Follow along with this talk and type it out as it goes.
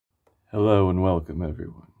Hello and welcome,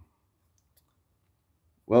 everyone.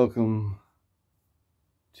 Welcome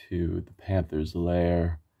to the Panther's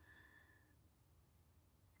Lair.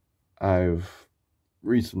 I've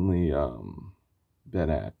recently been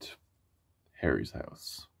at Harry's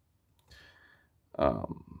house.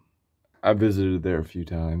 I visited there a few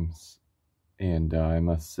times, and I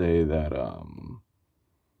must say that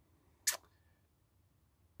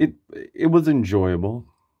it was enjoyable.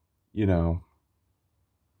 You know,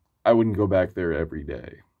 I wouldn't go back there every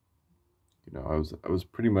day. I was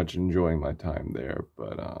pretty much enjoying my time there,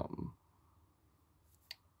 but I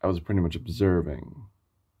was pretty much observing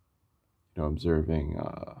the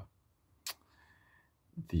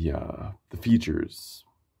features.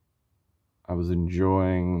 I was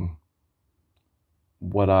enjoying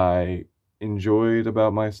what I enjoyed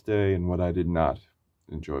about my stay and what I did not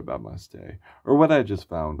enjoy about my stay, or what I just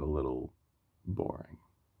found a little boring.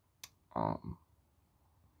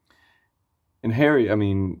 And Harry, I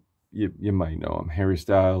mean, you might know him, Harry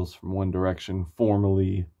Styles from One Direction,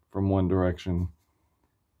 formerly from One Direction.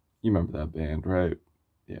 You remember that band, right?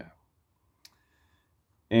 Yeah.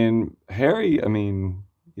 And Harry, I mean,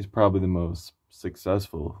 he's probably the most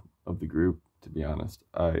successful of the group, to be honest.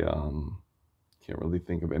 I can't really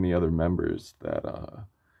think of any other members that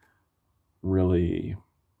really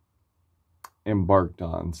embarked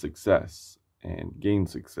on success and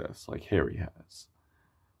gained success like Harry has.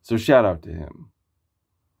 So shout out to him.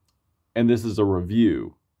 And this is a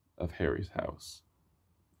review of Harry's house.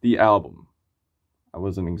 The album. I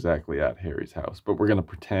wasn't exactly at Harry's house, but we're going to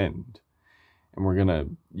pretend. And we're going to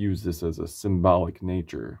use this as a symbolic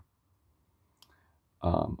nature,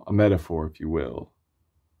 a metaphor, if you will,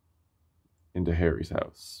 into Harry's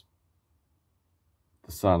house.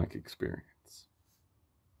 The sonic experience.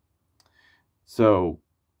 So,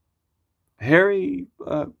 Harry,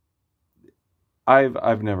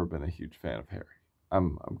 I've never been a huge fan of Harry.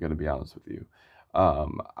 I'm going to be honest with you.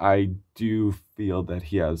 I do feel that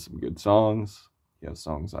he has some good songs. He has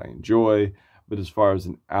songs I enjoy. But as far as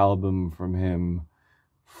an album from him,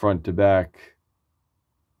 front to back,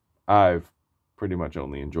 I've pretty much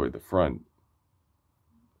only enjoyed the front,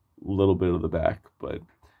 a little bit of the back, but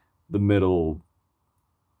the middle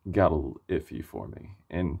got a little iffy for me.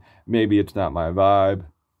 And maybe it's not my vibe,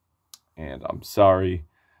 and I'm sorry,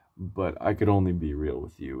 but I could only be real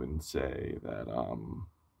with you and say that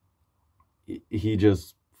he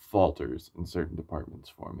just falters in certain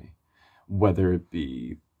departments for me, whether it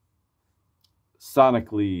be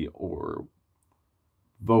sonically or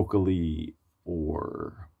vocally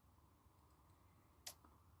or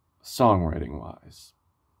songwriting wise.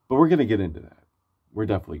 But we're going to get into that. We're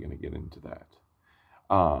definitely going to get into that.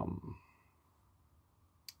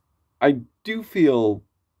 I do feel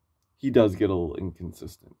he does get a little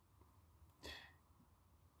inconsistent.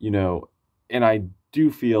 And I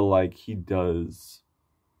do feel like he does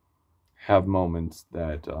have moments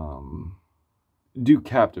that do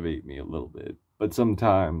captivate me a little bit. But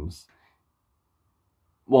sometimes,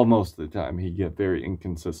 well, most of the time, he get very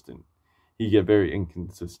inconsistent. He get very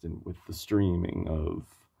inconsistent with the streaming of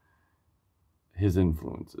his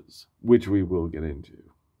influences, which we will get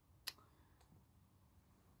into.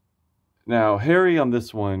 Now, Harry on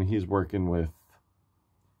this one, he's working with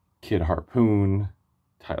Kid Harpoon,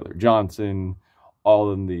 Tyler Johnson,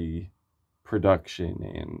 all in the production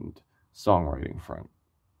and songwriting front,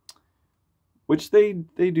 which they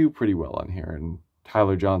do pretty well on here. And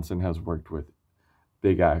Tyler Johnson has worked with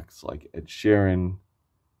big acts like Ed Sheeran,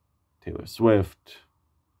 Taylor Swift,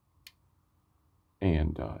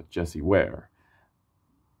 and Jessie Ware.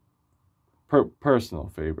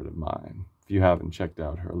 Personal favorite of mine. If you haven't checked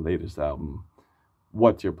out her latest album,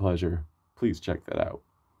 What's Your Pleasure, please check that out.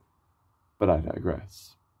 But I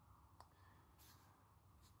digress.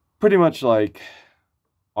 Pretty much like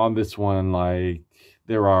on this one, like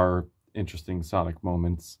there are interesting sonic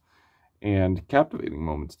moments and captivating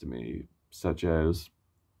moments to me, such as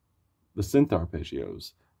the synth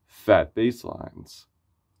arpeggios, fat bass lines,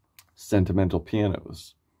 sentimental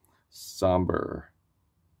pianos, somber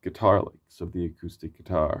guitar licks of the acoustic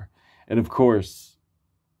guitar, and of course,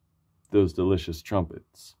 those delicious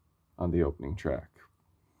trumpets on the opening track.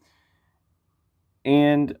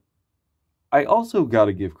 And I also got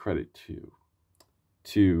to give credit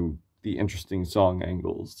to the interesting song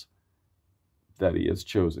angles that he has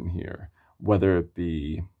chosen here, whether it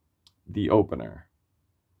be the opener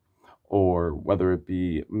or whether it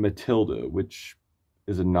be Matilda, which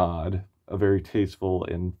is a nod, a very tasteful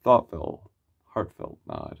and heartfelt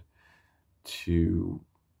nod to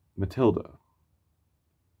Matilda.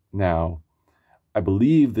 Now, I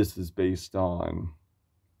believe this is based on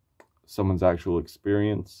someone's actual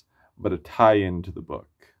experience, but a tie-in to the book.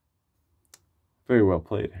 Very well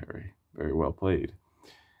played, Harry. Very well played.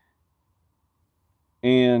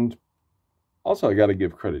 And also, I got to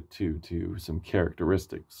give credit, too, to some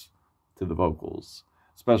characteristics to the vocals,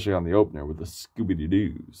 especially on the opener with the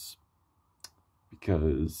Scooby-Doo-Doos.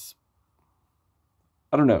 Because,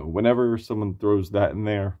 I don't know, whenever someone throws that in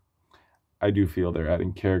there, I do feel they're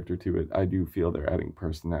adding character to it. I do feel they're adding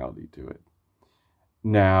personality to it.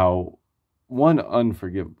 Now, one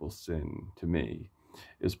unforgivable sin to me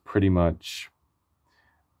is pretty much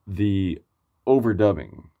the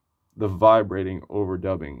overdubbing, the vibrating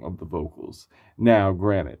overdubbing of the vocals. Now,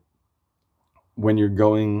 granted, when you're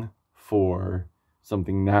going for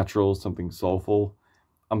something natural, something soulful,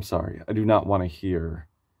 I'm sorry, I do not want to hear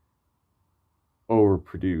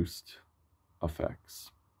overproduced effects.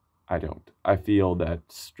 I don't. I feel that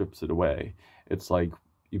strips it away. It's like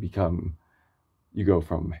you go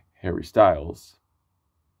from Harry Styles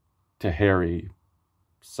to Harry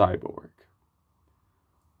Cyborg,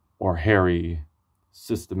 or Harry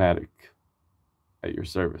Systematic at your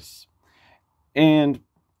service. And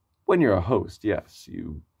when you're a host, yes,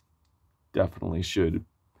 you definitely should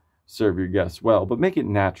serve your guests well, but make it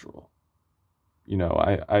natural. You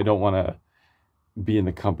know, I don't want to be in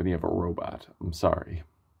the company of a robot. I'm sorry.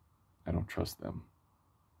 I don't trust them.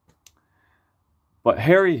 But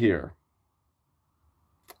Harry here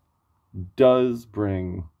does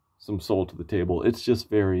bring some soul to the table. It's just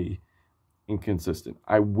very inconsistent.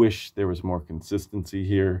 I wish there was more consistency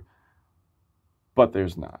here, but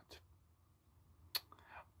there's not.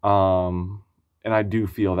 And I do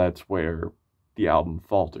feel that's where the album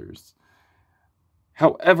falters.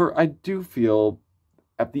 However, I do feel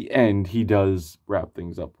at the end he does wrap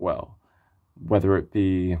things up well. Whether it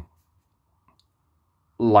be,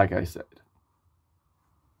 like I said,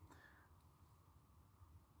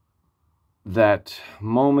 that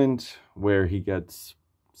moment where he gets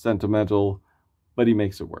sentimental, but he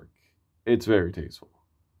makes it work. It's very tasteful.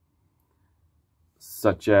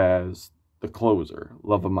 Such as the closer,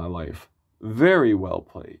 Love of My Life. Very well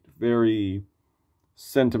played. Very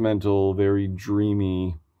sentimental, very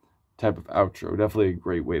dreamy type of outro. Definitely a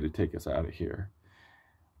great way to take us out of here.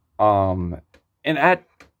 And at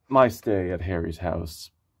my stay at Harry's house,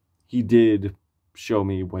 he did show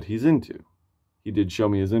me what he's into. He did show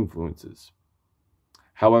me his influences.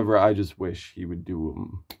 However, I just wish he would do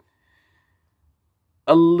them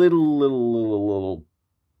a little.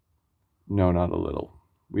 No, not a little.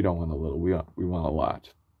 We don't want a little. We want a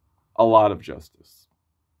lot. A lot of justice.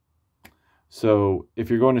 So, if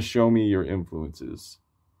you're going to show me your influences,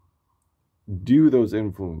 do those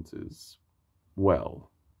influences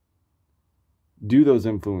well. Do those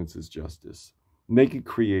influences justice. Make it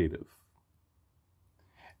creative.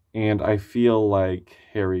 And I feel like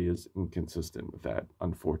Harry is inconsistent with that,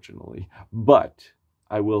 unfortunately. But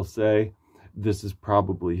I will say, this is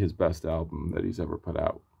probably his best album that he's ever put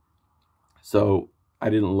out. So, I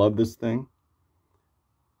didn't love this thing,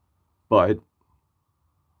 but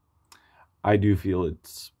I do feel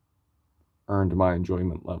it's earned my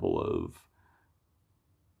enjoyment level of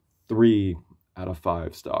 3 out of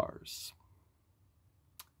 5 stars.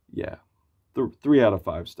 Yeah, 3 out of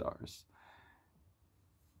 5 stars.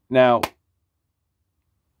 Now,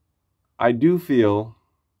 I do feel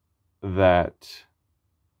that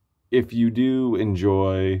if you do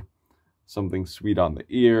enjoy something sweet on the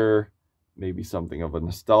ear, maybe something of a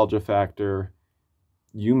nostalgia factor,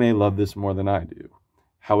 you may love this more than I do.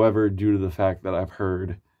 However, due to the fact that I've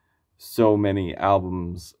heard so many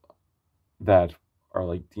albums that are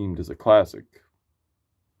like deemed as a classic,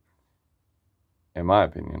 in my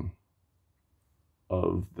opinion,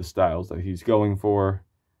 of the styles that he's going for,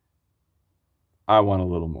 I want a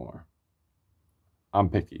little more. I'm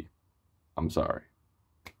picky. I'm sorry.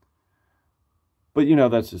 But you know,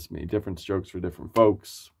 that's just me. Different strokes for different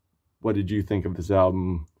folks. What did you think of this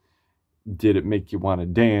album? Did it make you want to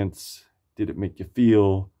dance? Did it make you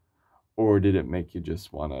feel? Or did it make you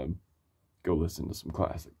just want to go listen to some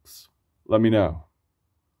classics? Let me know.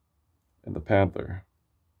 And the Panther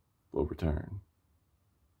will return.